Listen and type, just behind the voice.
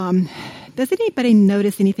Does anybody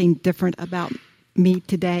notice anything different about me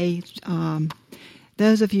today?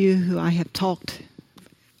 Those of you who I have talked,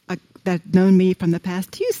 that have known me from the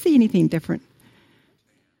past, do you see anything different?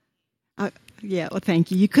 Yeah, well,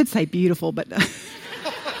 thank you. You could say beautiful, but...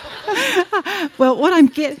 well, what I'm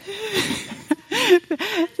getting...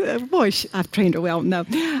 Boy, I've trained her well. No.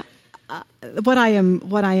 What I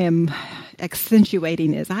am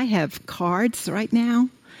accentuating is I have cards right now.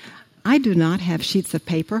 I do not have sheets of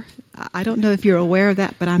paper. I don't know if you're aware of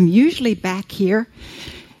that, but I'm usually back here,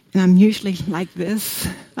 and I'm usually like this.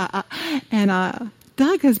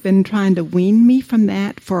 Doug has been trying to wean me from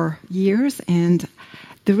that for years, and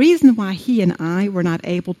the reason why he and I were not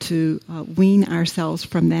able to wean ourselves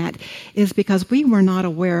from that is because we were not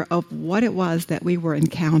aware of what it was that we were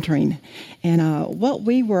encountering. And what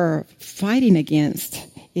we were fighting against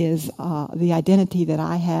is the identity that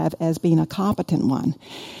I have as being a competent one.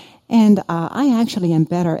 And I actually am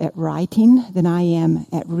better at writing than I am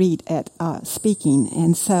at speaking.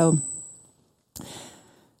 And so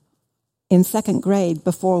in second grade,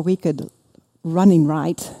 before we could running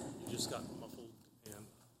right...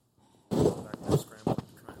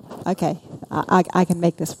 Okay, I can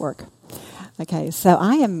make this work. Okay, so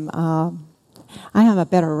I am a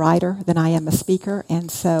better writer than I am a speaker,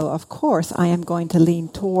 and so of course I am going to lean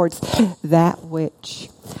towards that which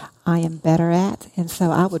I am better at. And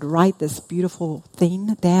so I would write this beautiful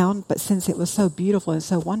thing down, but since it was so beautiful and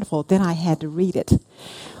so wonderful, then I had to read it.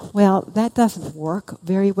 Well, that doesn't work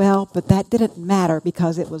very well, but that didn't matter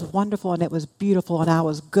because it was wonderful and it was beautiful and I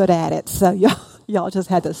was good at it. So y'all just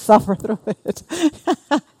had to suffer through it.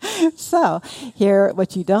 So here,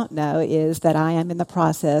 what you don't know is that I am in the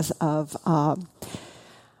process of, I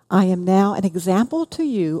am now an example to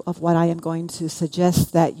you of what I am going to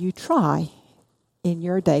suggest that you try in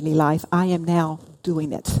your daily life. I am now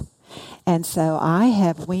doing it. And so I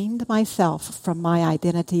have weaned myself from my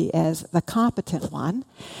identity as the competent one.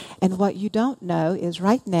 And what you don't know is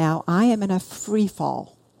right now I am in a free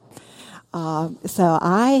fall. So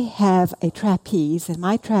I have a trapeze, and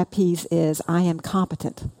my trapeze is I am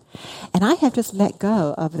competent. And I have just let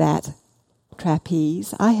go of that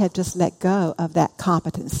trapeze. I have just let go of that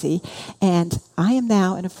competency, and I am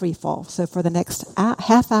now in a free fall. So for the next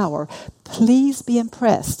half hour, please be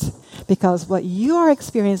impressed, because what you are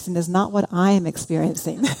experiencing is not what I am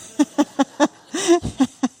experiencing.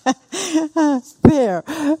 There.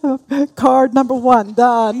 Card number 1,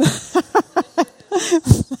 done.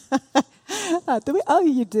 Oh,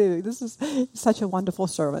 you do. This is such a wonderful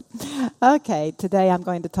servant. Okay, today I'm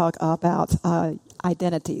going to talk about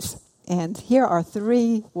identities. And here are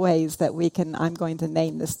 3 ways that I'm going to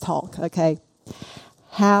name this talk, okay?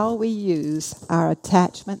 How we use our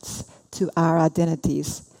attachments to our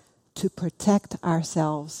identities to protect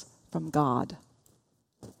ourselves from God.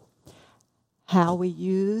 How we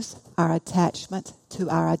use our attachment to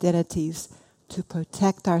our identities to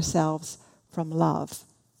protect ourselves from love.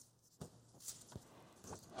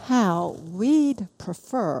 How we'd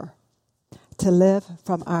prefer to live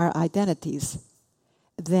from our identities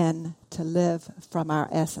than to live from our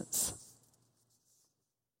essence.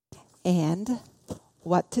 And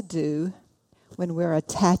what to do when we're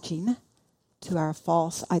attaching to our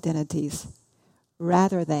false identities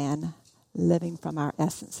rather than living from our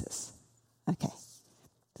essences. Okay,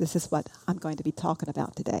 this is what I'm going to be talking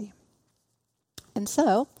about today. And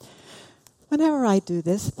so, whenever I do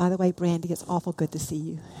this, by the way, Brandy, it's awful good to see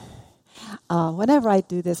you. Whenever I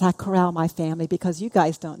do this, I corral my family because you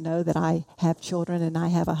guys don't know that I have children and I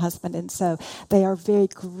have a husband, and so they are very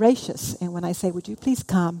gracious. And when I say, would you please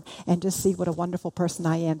come and just see what a wonderful person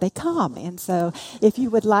I am, they come. And so if you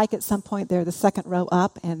would like, at some point, they're the second row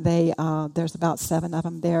up, and there's about 7 of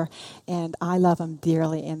them there, and I love them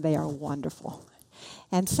dearly, and they are wonderful.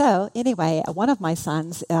 And so, anyway, one of my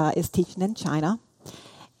sons is teaching in China,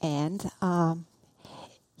 and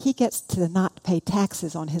he gets to not pay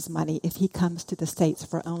taxes on his money if he comes to the States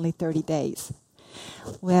for only 30 days.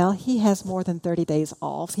 Well, he has more than 30 days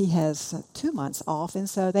off. He has 2 months off, and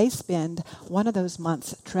so they spend one of those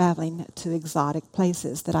months traveling to exotic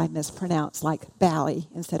places that I mispronounce, like Bali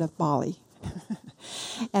instead of Bali.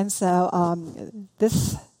 And so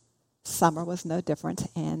this summer was no different,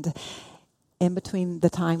 and in between the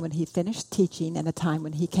time when he finished teaching and the time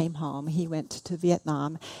when he came home, he went to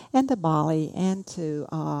Vietnam and to Bali and to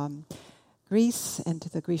Greece and to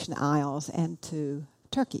the Grecian Isles and to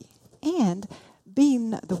Turkey. And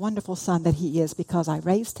being the wonderful son that he is, because I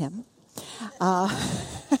raised him,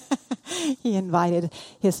 he invited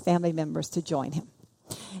his family members to join him.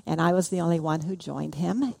 And I was the only one who joined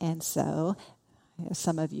him. And so, as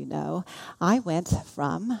some of you know, I went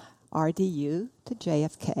from RDU to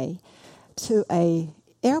JFK to a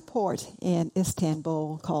airport in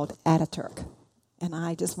Istanbul called Ataturk. And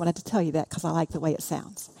I just wanted to tell you that because I like the way it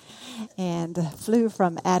sounds. And flew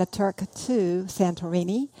from Ataturk to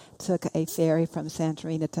Santorini, took a ferry from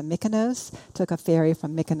Santorini to Mykonos, took a ferry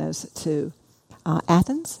from Mykonos to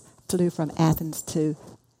Athens, flew from Athens to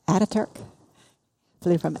Ataturk,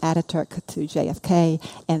 flew from Ataturk to JFK,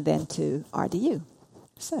 and then to RDU.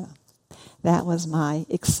 So that was my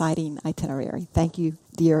exciting itinerary. Thank you,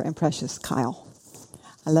 dear and precious Kyle.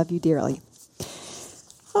 I love you dearly.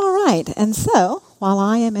 All right, and so while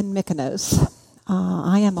I am in Mykonos,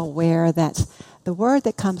 I am aware that the word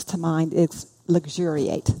that comes to mind is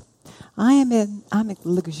luxuriate. I'm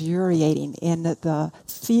luxuriating in the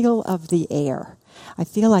feel of the air. I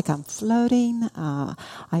feel like I'm floating.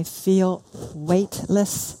 I feel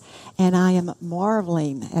weightless, and I am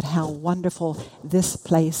marveling at how wonderful this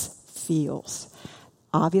place feels.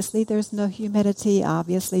 Obviously, there's no humidity.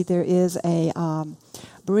 Obviously, there is a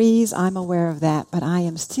breeze. I'm aware of that, but I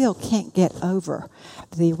still can't get over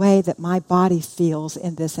the way that my body feels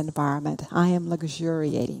in this environment. I am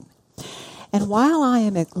luxuriating. And while I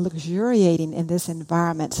am luxuriating in this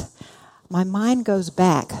environment, my mind goes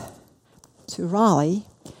back to Raleigh,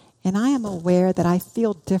 and I am aware that I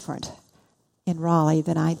feel different in Raleigh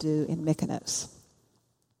than I do in Mykonos.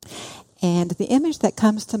 And the image that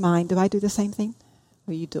comes to mind, do I do the same thing?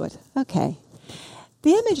 Or you do it? Okay.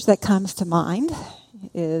 The image that comes to mind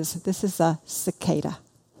this is a cicada,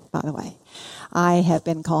 by the way. I have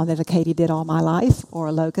been calling it a katydid all my life, or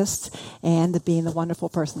a locust, and being the wonderful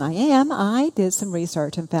person I am, I did some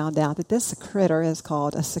research and found out that this critter is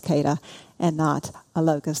called a cicada and not a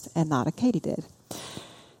locust and not a katydid.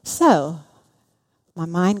 So, my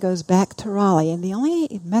mind goes back to Raleigh, and the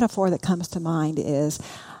only metaphor that comes to mind is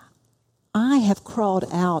I have crawled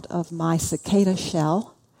out of my cicada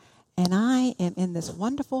shell, and I am in this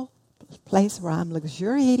wonderful place where I'm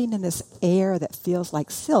luxuriating in this air that feels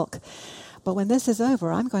like silk. But when this is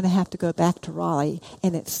over, I'm going to have to go back to Raleigh,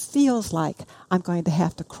 and it feels like I'm going to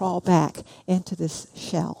have to crawl back into this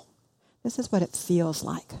shell. This is what it feels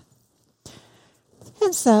like.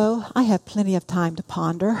 And so I have plenty of time to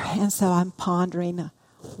ponder, and so I'm pondering,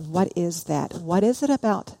 what is that? What is it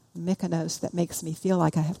about Mykonos that makes me feel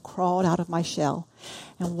like I have crawled out of my shell?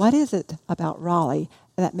 And what is it about Raleigh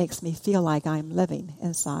that makes me feel like I'm living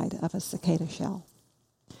inside of a cicada shell?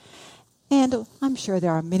 And I'm sure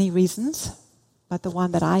there are many reasons, but the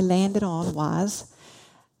one that I landed on was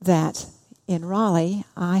that in Raleigh,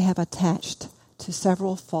 I have attached to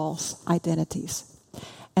several false identities.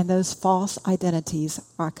 And those false identities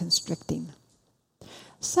are constricting.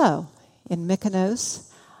 So, in Mykonos,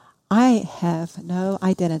 I have no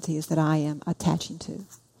identities that I am attaching to.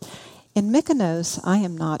 In Mykonos, I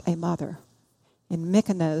am not a mother. In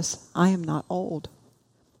Mykonos, I am not old.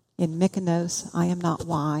 In Mykonos, I am not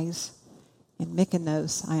wise. In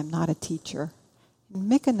Mykonos, I am not a teacher. In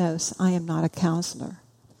Mykonos, I am not a counselor.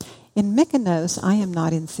 In Mykonos, I am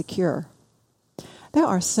not insecure. There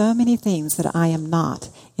are so many things that I am not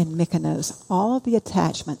in Mykonos. All of the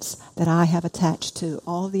attachments that I have attached to,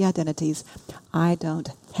 all of the identities, I don't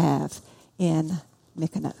have in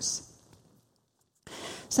Mykonos.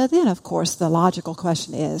 So then, of course, the logical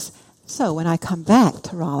question is, so when I come back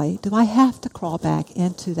to Raleigh, do I have to crawl back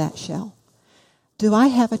into that shell? Do I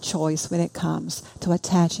have a choice when it comes to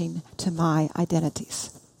attaching to my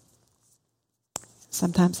identities?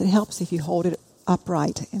 Sometimes it helps if you hold it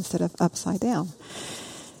upright instead of upside down.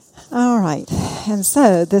 All right, and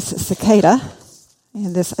so this cicada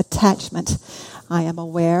and this attachment I am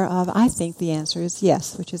aware of, I think the answer is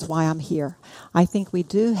yes, which is why I'm here. I think we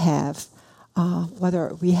do have,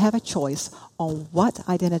 whether we have a choice on what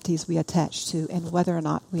identities we attach to and whether or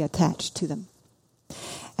not we attach to them.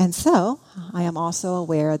 And so I am also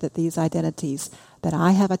aware that these identities that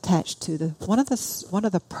I have attached to, one of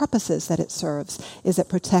the purposes that it serves is it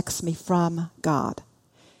protects me from God.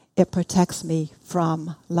 It protects me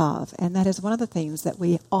from love. And that is one of the things that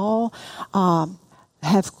we all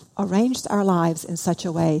have arranged our lives in such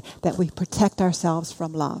a way that we protect ourselves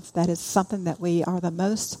from love. That is something that we are the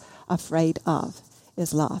most afraid of,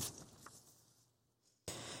 is love.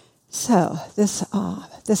 So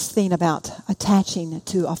this thing about attaching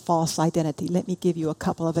to a false identity, let me give you a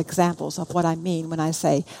couple of examples of what I mean when I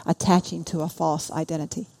say attaching to a false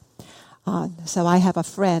identity. So I have a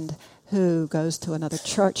friend who goes to another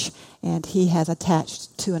church, and he has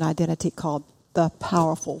attached to an identity called the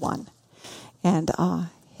Powerful One. And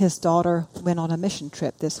his daughter went on a mission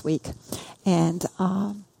trip this week, and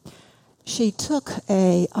she took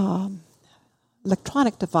a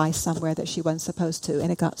electronic device somewhere that she wasn't supposed to,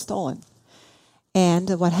 and it got stolen. And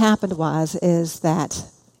what happened is that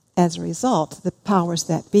as a result, the powers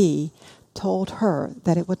that be told her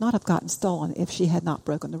that it would not have gotten stolen if she had not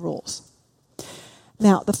broken the rules.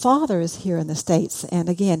 Now, the father is here in the States, and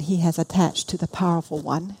again, he has attached to the powerful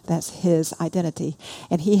one. That's his identity.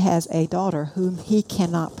 And he has a daughter whom he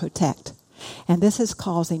cannot protect. And this is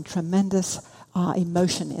causing tremendous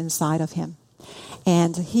emotion inside of him.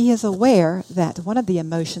 And he is aware that one of the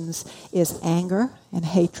emotions is anger and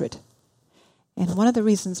hatred. And one of the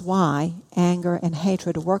reasons why anger and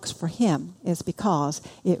hatred works for him is because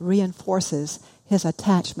it reinforces his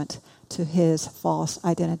attachment to his false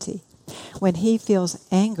identity. When he feels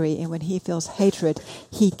angry and when he feels hatred,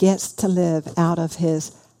 he gets to live out of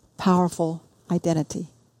his powerful identity.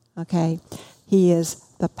 Okay? He is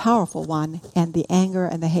the powerful one, and the anger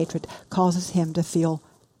and the hatred causes him to feel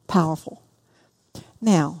powerful.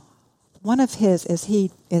 Now, one of his, as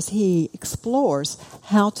he explores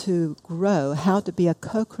how to grow, how to be a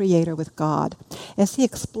co-creator with God, as he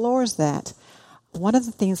explores that, one of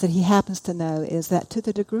the things that he happens to know is that to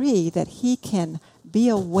the degree that he can be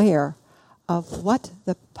aware of what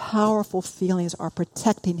the powerful feelings are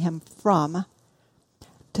protecting him from,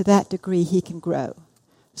 to that degree he can grow.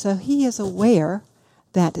 So he is aware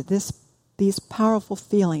that these powerful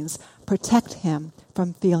feelings protect him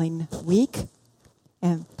from feeling weak,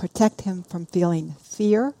 and protect him from feeling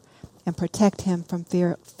fear, and protect him from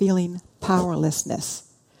feeling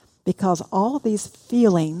powerlessness. Because all of these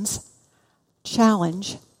feelings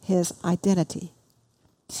challenge his identity.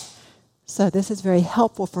 So this is very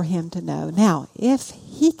helpful for him to know. Now, if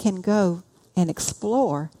he can go and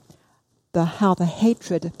explore how the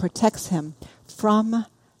hatred protects him from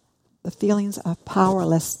the feelings of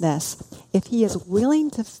powerlessness, if he is willing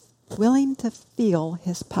to feel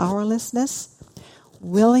his powerlessness,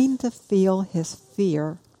 willing to feel his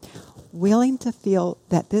fear, willing to feel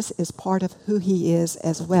that this is part of who he is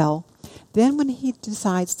as well, then when he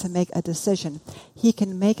decides to make a decision, he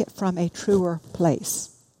can make it from a truer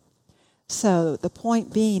place. So the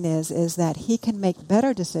point being is that he can make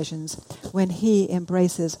better decisions when he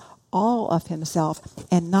embraces all of himself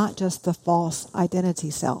and not just the false identity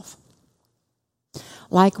self.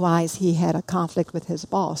 Likewise, he had a conflict with his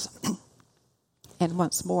boss. And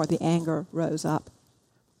once more, the anger rose up.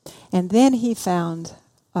 And then he found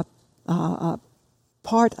a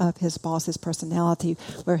part of his boss's personality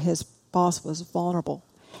where his boss was vulnerable.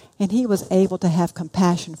 And he was able to have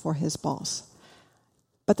compassion for his boss.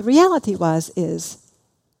 But the reality is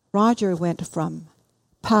Roger went from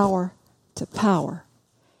power to power.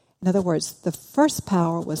 In other words, the first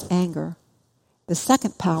power was anger. The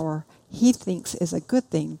second power he thinks is a good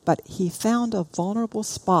thing, but he found a vulnerable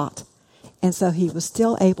spot, and so he was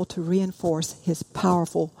still able to reinforce his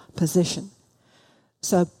powerful position.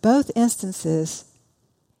 So both instances,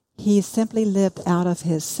 he simply lived out of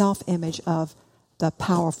his self-image of the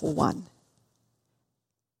powerful one.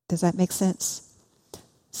 Does that make sense?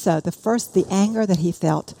 So the anger that he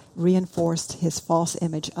felt reinforced his false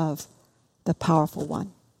image of the powerful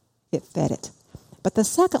one. It fed it. But the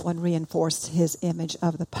second one reinforced his image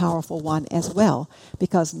of the powerful one as well,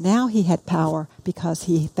 because now he had power because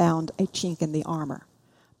he found a chink in the armor.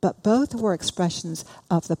 But both were expressions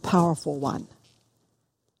of the powerful one.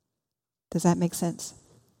 Does that make sense?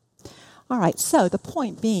 All right, so the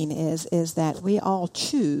point being is that we all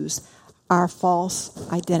choose our false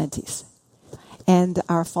identities. And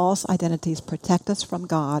our false identities protect us from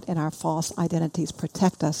God, and our false identities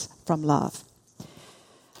protect us from love.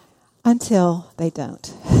 Until they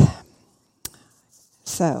don't.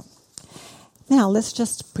 So, now let's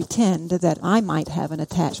just pretend that I might have an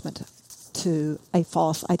attachment to a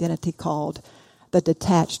false identity called the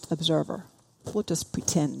detached observer. We'll just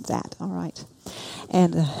pretend that, all right?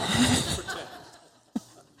 And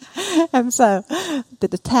and so, the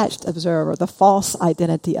detached observer, the false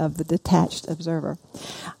identity of the detached observer.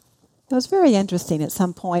 It was very interesting at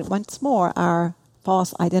some point. Once more, our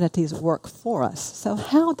false identities work for us. So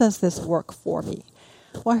how does this work for me?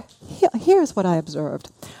 Well, here's what I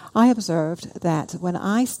observed. I observed that when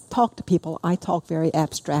I talk to people, I talk very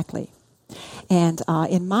abstractly. And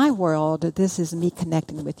in my world, this is me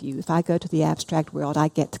connecting with you. If I go to the abstract world, I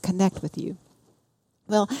get to connect with you.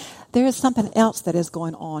 Well, there is something else that is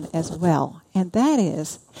going on as well. And that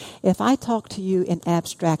is, if I talk to you in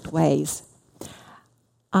abstract ways,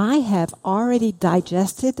 I have already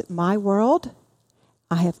digested my world.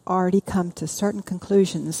 I have already come to certain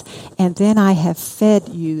conclusions, and then I have fed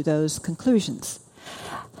you those conclusions.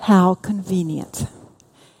 How convenient.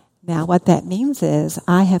 Now, what that means is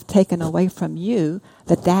I have taken away from you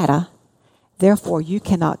the data, therefore you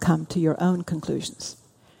cannot come to your own conclusions.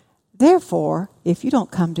 Therefore, if you don't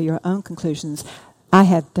come to your own conclusions, I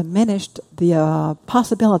have diminished the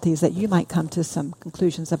possibilities that you might come to some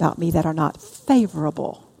conclusions about me that are not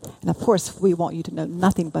favorable. And of course, we want you to know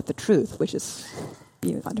nothing but the truth, which is,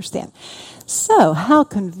 you understand. So, how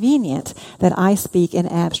convenient that I speak in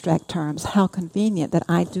abstract terms. How convenient that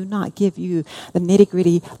I do not give you the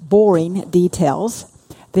nitty-gritty, boring details,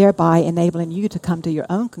 thereby enabling you to come to your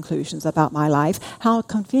own conclusions about my life. How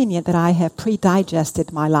convenient that I have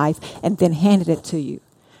pre-digested my life and then handed it to you.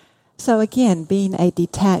 So again, being a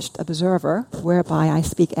detached observer, whereby I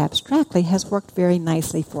speak abstractly, has worked very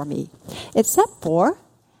nicely for me. Except for,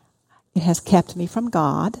 it has kept me from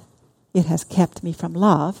God, it has kept me from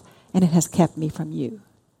love, and it has kept me from you.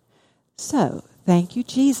 So, thank you,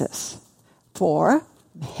 Jesus, for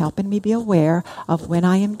helping me be aware of when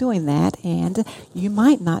I am doing that, and you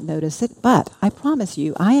might not notice it, but I promise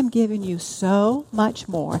you, I am giving you so much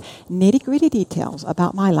more nitty-gritty details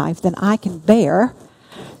about my life than I can bear.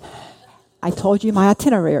 I told you my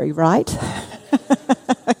itinerary, right?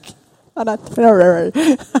 An itinerary.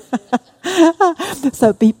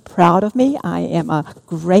 So be proud of me. I am a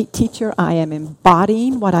great teacher. I am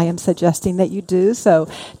embodying what I am suggesting that you do. So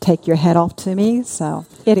take your head off to me. So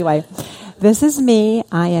anyway, this is me.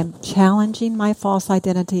 I am challenging my false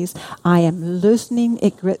identities. I am loosening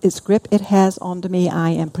its grip it has onto me. I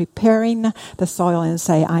am preparing the soil and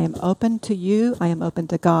say, I am open to you. I am open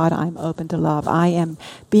to God. I am open to love. I am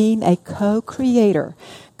being a co-creator.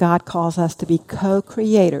 God calls us to be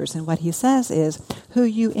co-creators. And what he says is, who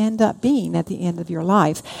you end up being at the end of your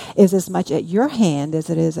life is as much at your hand as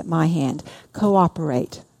it is at my hand.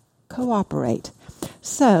 Cooperate. Cooperate.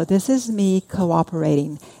 So this is me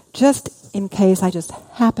cooperating. Just in case I just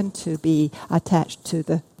happen to be attached to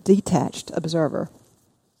the detached observer.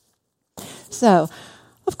 So,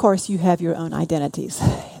 of course, you have your own identities.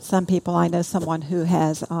 Some people, I know someone who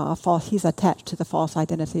has he's attached to the false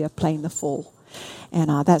identity of playing the fool. And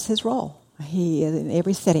that's his role. In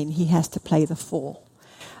every setting, he has to play the fool.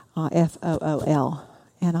 F-O-O-L.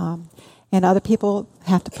 And other people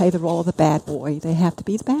have to play the role of the bad boy. They have to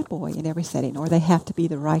be the bad boy in every setting, or they have to be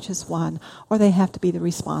the righteous one, or they have to be the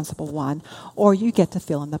responsible one, or you get to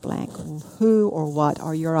fill in the blank. Who or what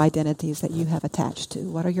are your identities that you have attached to?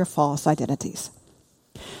 What are your false identities?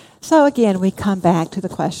 So again, we come back to the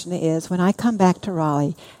question is, when I come back to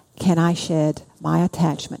Raleigh, can I shed my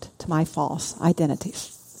attachment to my false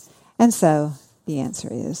identities? And so the answer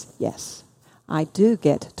is yes. I do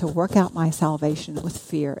get to work out my salvation with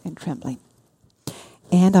fear and trembling.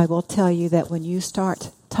 And I will tell you that when you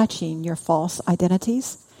start touching your false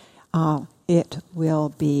identities, it will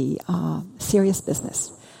be serious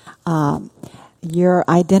business. Your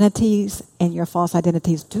identities and your false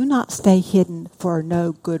identities do not stay hidden for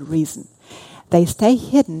no good reason. They stay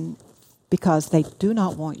hidden because they do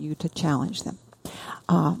not want you to challenge them.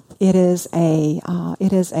 It is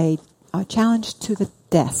a challenge to the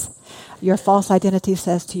death. Your false identity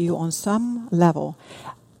says to you on some level,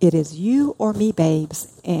 it is you or me,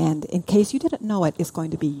 babes, and in case you didn't know it, it's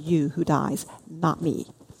going to be you who dies, not me.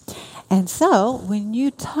 And so when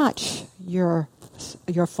you touch your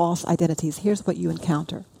false identities, here's what you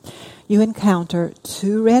encounter. You encounter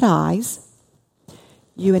two red eyes,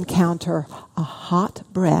 you encounter a hot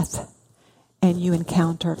breath, and you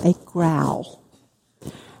encounter a growl.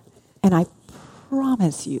 And I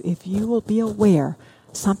promise you, if you will be aware,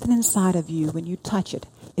 something inside of you, when you touch it,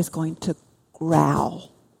 is going to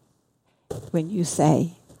growl. When you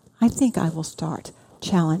say, I think I will start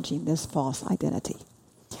challenging this false identity.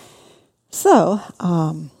 So,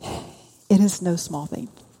 it is no small thing.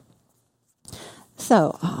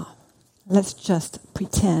 So, let's just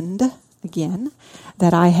pretend, again,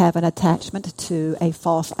 that I have an attachment to a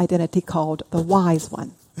false identity called the wise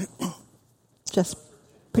one. Just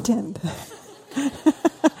pretend.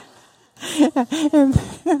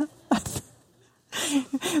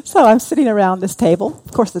 So I'm sitting around this table.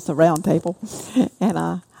 Of course, it's a round table, and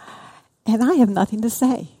I have nothing to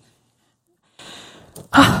say.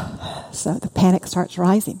 So the panic starts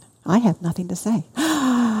rising. I have nothing to say.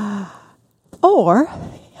 Or,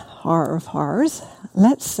 horror of horrors,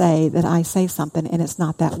 let's say that I say something and it's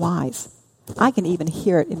not that wise. I can even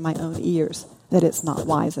hear it in my own ears that it's not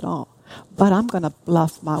wise at all. But I'm going to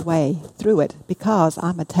bluff my way through it because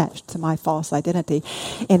I'm attached to my false identity.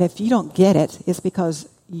 And if you don't get it, it's because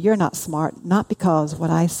you're not smart, not because what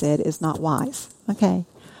I said is not wise. Okay?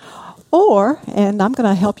 Or, and I'm going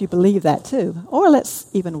to help you believe that too, or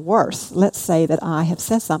even worse, let's say that I have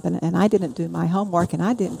said something and I didn't do my homework and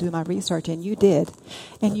I didn't do my research and you did,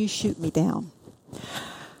 and you shoot me down.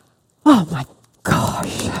 Oh my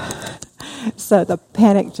gosh. So the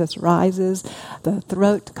panic just rises, the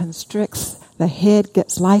throat constricts, the head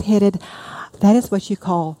gets lightheaded. That is what you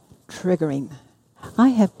call triggering. I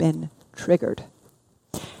have been triggered.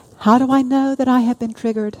 How do I know that I have been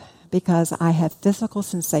triggered? Because I have physical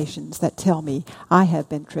sensations that tell me I have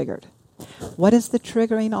been triggered. What is the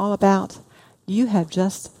triggering all about? You have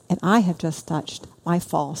just, and I have just touched my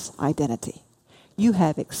false identity. You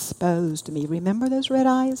have exposed me. Remember those red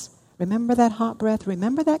eyes? Remember that hot breath?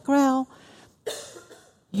 Remember that growl?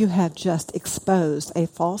 You have just exposed a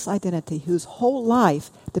false identity whose whole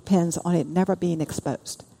life depends on it never being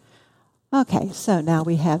exposed. Okay, so now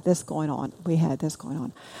we have this going on.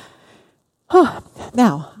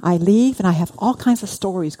 Now, I leave and I have all kinds of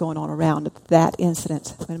stories going on around that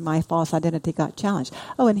incident when my false identity got challenged.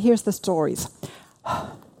 Oh, and here's the stories.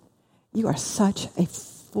 You are such a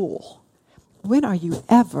fool. When are you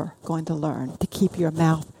ever going to learn to keep your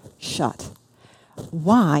mouth shut?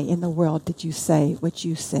 Why in the world did you say what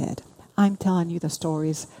you said? I'm telling you, the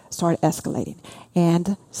stories start escalating.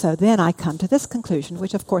 And so then I come to this conclusion,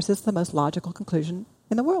 which of course is the most logical conclusion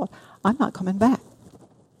in the world. I'm not coming back.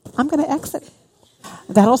 I'm going to exit.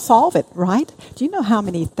 That'll solve it, right? Do you know how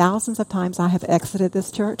many thousands of times I have exited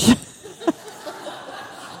this church?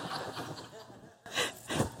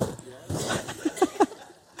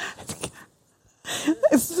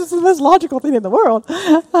 It's just the most logical thing in the world.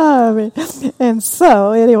 And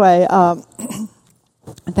so anyway,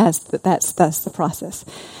 that's the process.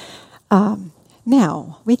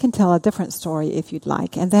 Now, we can tell a different story if you'd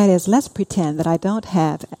like, and that is, let's pretend that I don't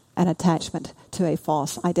have an attachment to a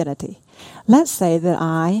false identity. Let's say that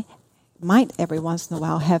I might every once in a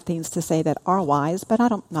while have things to say that are wise, but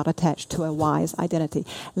I'm not attached to a wise identity.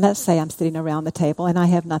 Let's say I'm sitting around the table and I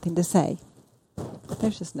have nothing to say.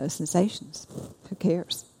 There's just no sensations. Who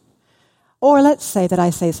cares? Or let's say that I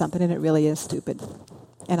say something and it really is stupid,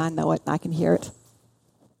 and I know it and I can hear it.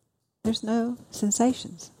 There's no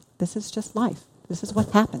sensations. This is just life. This is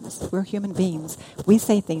what happens. We're human beings. We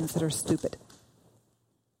say things that are stupid.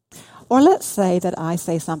 Or let's say that I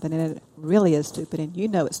say something and it really is stupid and you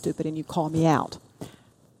know it's stupid and you call me out.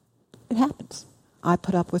 It happens. I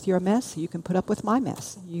put up with your mess. You can put up with my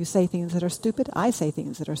mess. You say things that are stupid. I say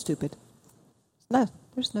things that are stupid. No,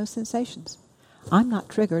 there's no sensations. I'm not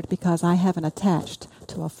triggered because I haven't attached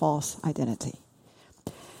to a false identity.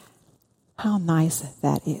 How nice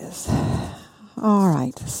that is. All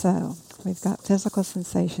right, so we've got physical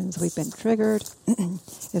sensations. We've been triggered.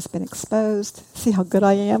 It's been exposed. See how good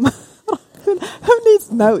I am? Who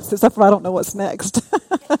needs notes except for I don't know what's next?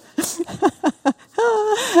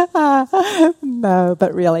 No,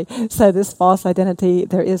 but really. So this false identity,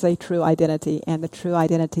 there is a true identity, and the true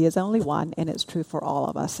identity is only one, and it's true for all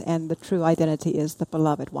of us. And the true identity is the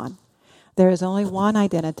beloved one. There is only one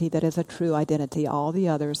identity that is a true identity. All the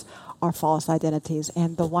others are false identities,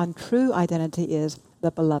 and the one true identity is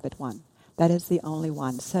the beloved one. That is the only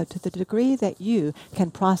one. So to the degree that you can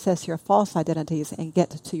process your false identities and get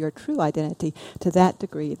to your true identity, to that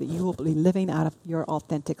degree that you will be living out of your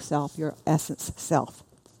authentic self, your essence self.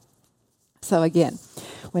 So again,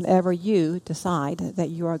 whenever you decide that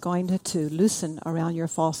you are going to loosen around your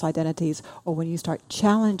false identities, or when you start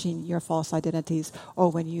challenging your false identities, or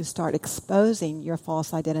when you start exposing your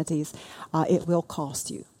false identities, it will cost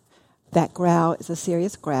you. That growl is a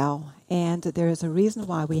serious growl, and there is a reason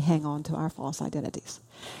why we hang on to our false identities.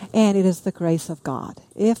 And it is the grace of God.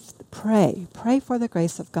 Pray for the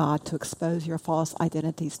grace of God to expose your false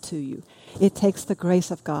identities to you. It takes the grace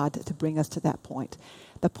of God to bring us to that point.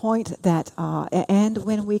 The point that, and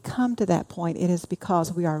when we come to that point, it is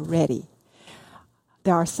because we are ready.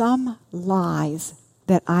 There are some lies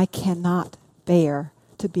that I cannot bear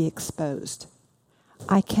to be exposed.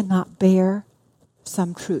 I cannot bear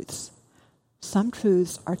some truths. Some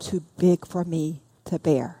truths are too big for me to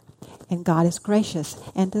bear. And God is gracious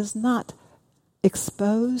and does not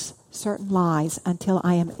expose certain lies until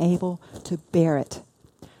I am able to bear it.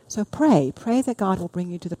 So pray that God will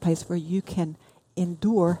bring you to the place where you can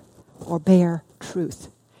endure or bear truth.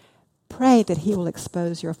 Pray that He will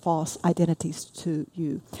expose your false identities to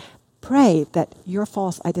you. Pray that your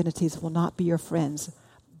false identities will not be your friends,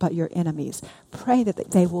 but your enemies. Pray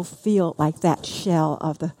that they will feel like that shell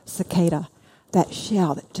of the cicada, that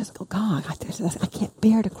shell that just, oh God, I can't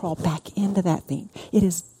bear to crawl back into that thing. It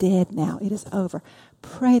is dead now. It is over.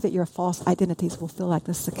 Pray that your false identities will feel like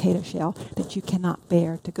the cicada shell that you cannot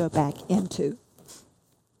bear to go back into.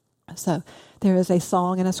 So there is a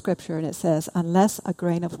song in a scripture, and it says, unless a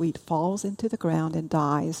grain of wheat falls into the ground and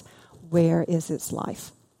dies, where is its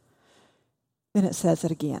life? Then it says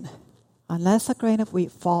it again. Unless a grain of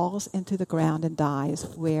wheat falls into the ground and dies,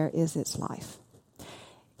 where is its life?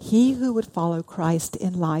 He who would follow Christ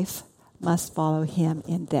in life must follow him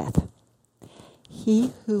in death.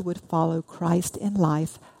 He who would follow Christ in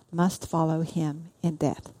life must follow him in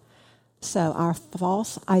death. So our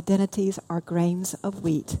false identities are grains of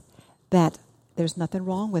wheat that there's nothing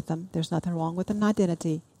wrong with them. There's nothing wrong with an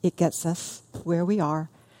identity. It gets us where we are.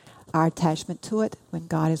 Our attachment to it, when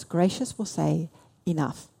God is gracious, will say,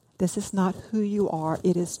 enough. This is not who you are.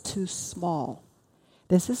 It is too small.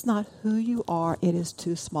 This is not who you are. It is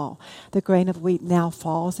too small. The grain of wheat now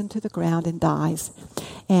falls into the ground and dies.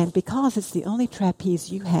 And because it's the only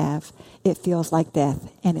trapeze you have, it feels like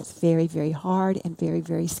death. And it's very, very hard and very,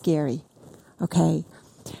 very scary. Okay?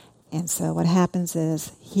 And so what happens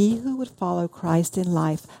is, he who would follow Christ in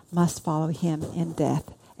life must follow him in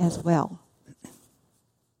death as well.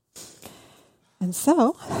 And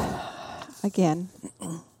so, again,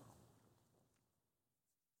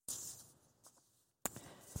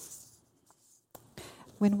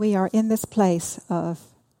 when we are in this place of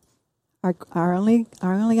our only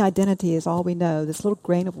identity is all we know, this little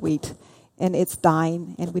grain of wheat, and it's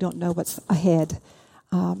dying, and we don't know what's ahead,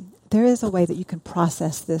 there is a way that you can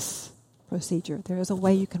process this procedure. There is a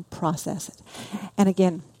way you can process it. And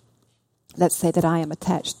again, let's say that I am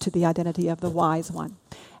attached to the identity of the wise one.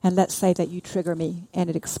 And let's say that you trigger me and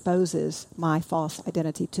it exposes my false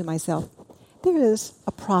identity to myself. There is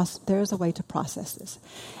a way to process this.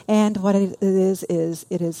 And what it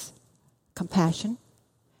is compassion.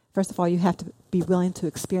 First of all, you have to be willing to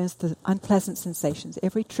experience the unpleasant sensations.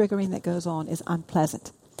 Every triggering that goes on is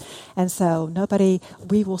unpleasant. And so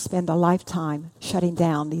we will spend a lifetime shutting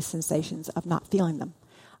down these sensations of not feeling them.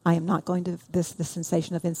 I am not going to, the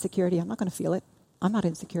sensation of insecurity, I'm not going to feel it. I'm not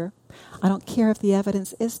insecure. I don't care if the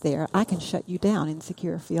evidence is there. I can shut you down,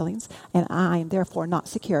 insecure feelings, and I am therefore not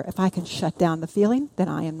secure. If I can shut down the feeling, then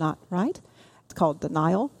I am not right. It's called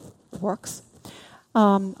denial. It works.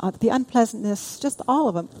 The unpleasantness, just all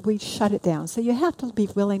of them, we shut it down. So you have to be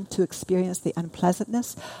willing to experience the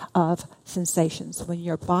unpleasantness of sensations. When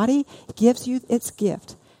your body gives you its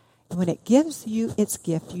gift, when it gives you its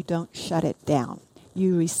gift, you don't shut it down.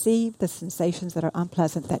 You receive the sensations that are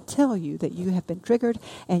unpleasant that tell you that you have been triggered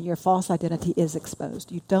and your false identity is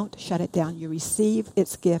exposed. You don't shut it down. You receive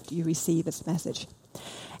its gift. You receive its message.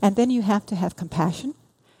 And then you have to have compassion,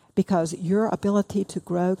 because your ability to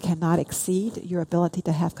grow cannot exceed your ability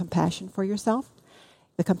to have compassion for yourself.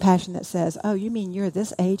 The compassion that says, oh, you mean you're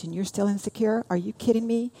this age and you're still insecure? Are you kidding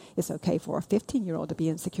me? It's okay for a 15-year-old to be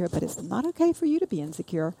insecure, but it's not okay for you to be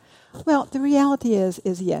insecure. Well, the reality is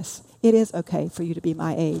yes, it is okay for you to be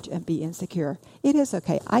my age and be insecure. It is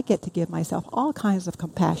okay. I get to give myself all kinds of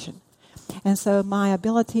compassion. And so my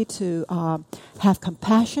ability to have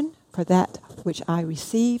compassion for that which I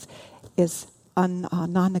receive is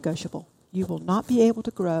non-negotiable. You will not be able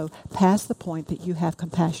to grow past the point that you have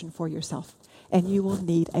compassion for yourself, and you will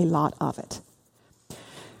need a lot of it.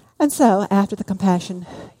 And so, after the compassion,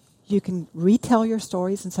 you can retell your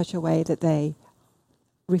stories in such a way that they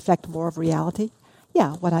reflect more of reality.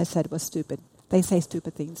 Yeah, what I said was stupid. They say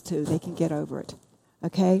stupid things too. They can get over it.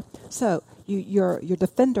 Okay? So, your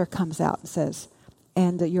defender comes out and says,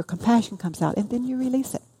 and your compassion comes out, and then you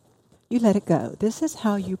release it. You let it go. This is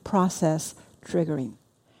how you process triggering.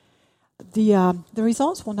 The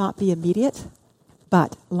results will not be immediate,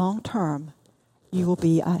 but long term, you will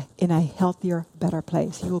be in a healthier, better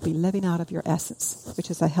place. You will be living out of your essence,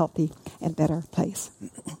 which is a healthy and better place.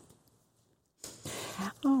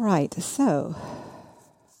 All right, so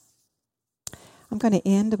I'm going to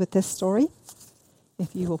end with this story.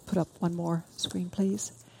 If you will put up one more screen,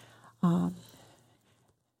 please.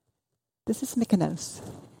 This is Mykonos.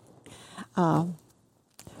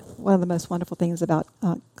 One of the most wonderful things about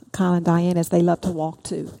Kyle and Diane is they love to walk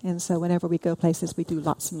too. And so whenever we go places, we do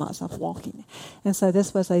lots and lots of walking. And so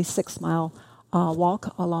this was a 6-mile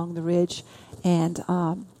walk along the ridge. And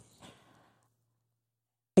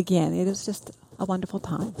again, it was just a wonderful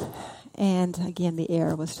time. And again, the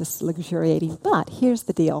air was just luxuriating. But here's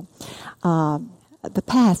the deal. The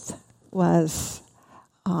path was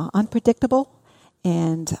unpredictable,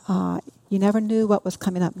 and you never knew what was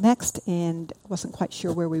coming up next, and wasn't quite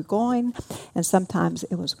sure where we were going. And sometimes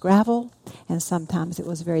it was gravel, and sometimes it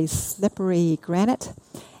was very slippery granite,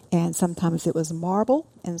 and sometimes it was marble,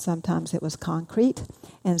 and sometimes it was concrete,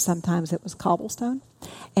 and sometimes it was cobblestone.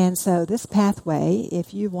 And so this pathway,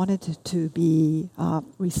 if you wanted to be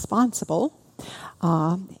responsible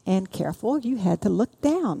and careful, you had to look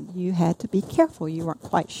down. You had to be careful. You weren't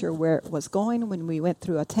quite sure where it was going. When we went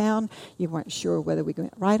through a town, you weren't sure whether we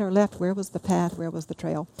went right or left. Where was the path? Where was the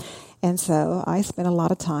trail? And so I spent a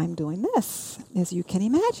lot of time doing this, as you can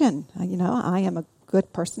imagine. I am a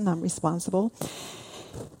good person. I'm responsible.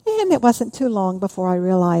 And it wasn't too long before I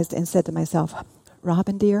realized and said to myself,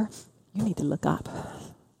 Robin, dear, you need to look up.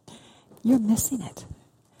 You're missing it.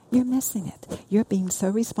 You're missing it. You're being so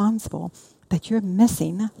responsible that you're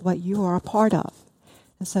missing what you are a part of.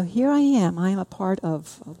 And so here I am. I am a part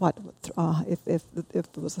of what, if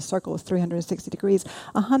it was a circle of 360 degrees,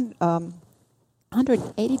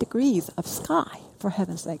 180 degrees of sky, for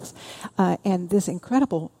heaven's sakes. And this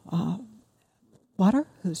incredible water,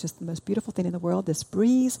 who's just the most beautiful thing in the world, this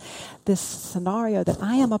breeze, this scenario that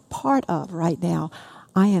I am a part of right now,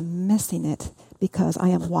 I am missing it because I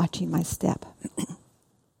am watching my step.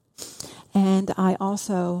 And I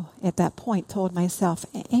also, at that point, told myself,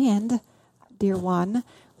 and, dear one,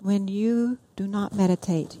 when you do not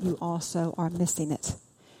meditate, you also are missing it.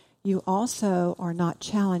 You also are not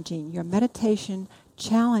challenging. Your meditation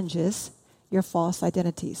challenges your false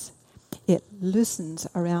identities. It loosens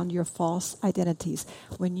around your false identities.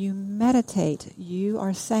 When you meditate, you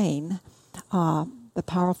are saying, the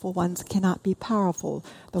powerful ones cannot be powerful.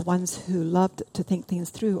 The ones who love to think things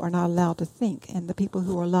through are not allowed to think. And the people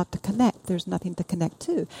who are allowed to connect, there's nothing to connect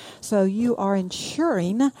to. So you are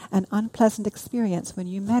ensuring an unpleasant experience when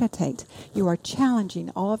you meditate. You are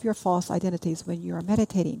challenging all of your false identities when you are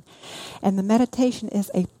meditating. And the meditation is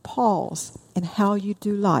a pause in how you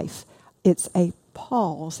do life. It's a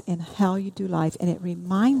pause in how you do life. And it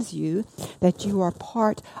reminds you that you are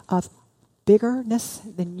part of biggerness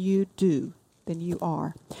than you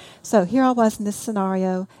are. So here I was in this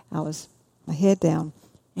scenario. I was my head down,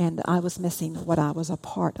 and I was missing what I was a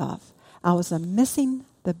part of. I was missing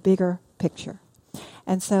the bigger picture.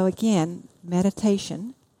 And so again,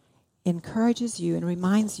 meditation encourages you and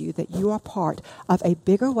reminds you that you are part of a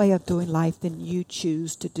bigger way of doing life than you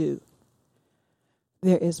choose to do.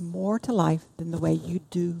 There is more to life than the way you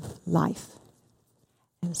do life.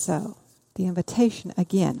 And so the invitation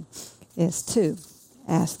again is to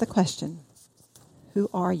ask the question, who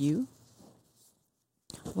are you?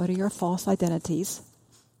 What are your false identities?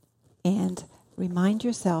 And remind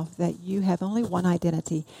yourself that you have only one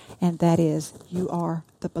identity, and that is you are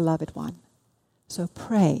the beloved one. So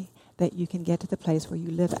pray that you can get to the place where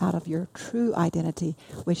you live out of your true identity,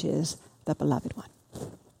 which is the beloved one.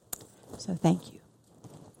 So thank you.